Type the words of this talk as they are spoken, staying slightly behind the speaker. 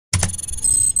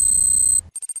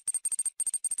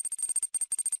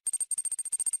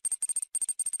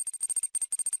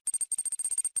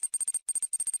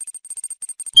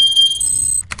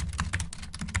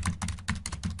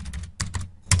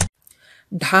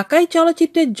ঢাকাই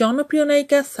চলচ্চিত্রের জনপ্রিয়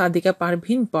নায়িকা সাদিকা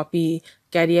পারভীন পপি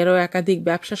ক্যারিয়ারও একাধিক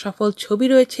ব্যবসা সফল ছবি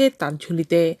রয়েছে তার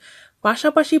ঝুলিতে।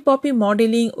 পাশাপাশি পপি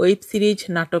মডেলিং, ওয়েব সিরিজ,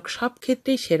 নাটক সব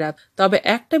ক্ষেত্রেই সেরা। তবে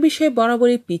একটা বিষয়ে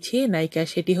বরাবরই পিছিয়ে নায়িকা,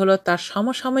 সেটি হলো তার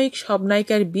সমসাময়িক সব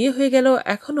নায়িকার বিয়ে হয়ে গেলেও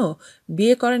এখনও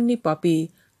বিয়ে করেননি পপি।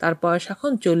 তার বয়স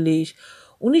এখন 40।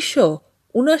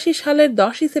 1979 সালের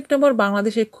 10ই সেপ্টেম্বর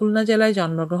বাংলাদেশের খুলনা জেলায়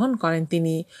জন্মগ্রহণ করেন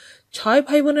তিনি। 6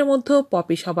 ভাই বোনের মধ্যে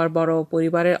পপি সবার বড়।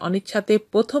 পরিবারের অনিচ্ছাতে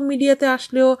প্রথম মিডিয়াতে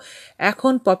আসলেও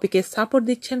এখন পপিকে সাপোর্ট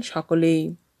দিচ্ছেন সকলেই।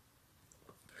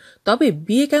 তবে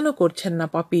বিয়ে কেন করছেন না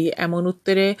পপি, এমন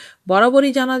উত্তরে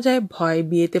বরাবরই জানা যায় ভয়।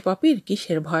 বিয়েতে পপির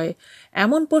কিসের ভয়?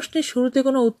 এমন প্রশ্নের শুরুতে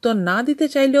কোনো উত্তর না দিতে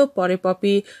চাইলেও পরে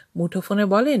পপি মুঠোফোনে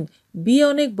বলেন, বিয়ে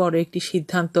অনেক বড় একটি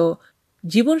সিদ্ধান্ত।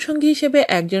 জীবনসঙ্গী হিসেবে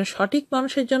একজন সঠিক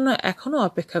মানুষের জন্য এখনও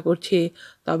অপেক্ষা করছি।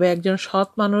 তবে একজন সৎ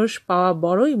মানুষ পাওয়া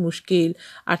বড়ই মুশকিল।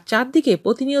 আর চারদিকে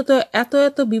প্রতিনিয়ত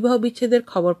এত বিবাহ বিচ্ছেদের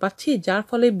খবর পাচ্ছি, যার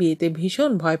ফলে বিয়েতে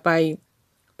ভীষণ ভয় পাই।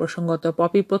 প্রসঙ্গত,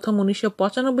 পপি প্রথম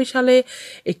 1995 সালে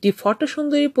একটি ফটো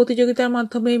সুন্দরী প্রতিযোগিতার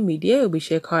মাধ্যমে মিডিয়ায়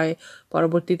অভিষেক হয়।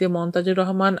 পরবর্তীতে মন্তাজুর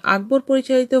রহমান আকবর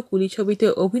পরিচালিত কুলি ছবিতে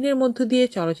অভিনয়ের মধ্য দিয়ে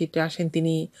চলচ্চিত্রে আসেন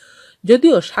তিনি।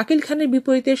 যদিও শাকিল খানের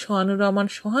বিপরীতে সোহানুর রহমান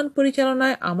সোহান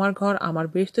পরিচালনায় আমার ঘর আমার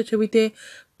বেহেশত ছবিতে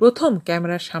প্রথম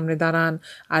ক্যামেরার সামনে দাঁড়ান।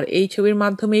 আর এই ছবির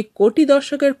মাধ্যমে কোটি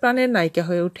দর্শকের প্রাণের নায়িকা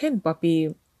হয়ে ওঠেন পপি।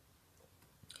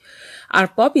 আর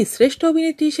পপি শ্রেষ্ঠ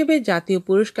অভিনেত্রী হিসেবে জাতীয়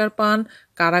পুরস্কার পান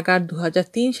কারাগার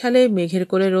 2003 সালে, মেঘের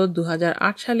কোলে রোদ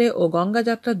 2008 সালে ও গঙ্গা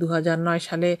যাত্রা 2009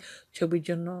 সালে ছবির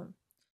জন্য।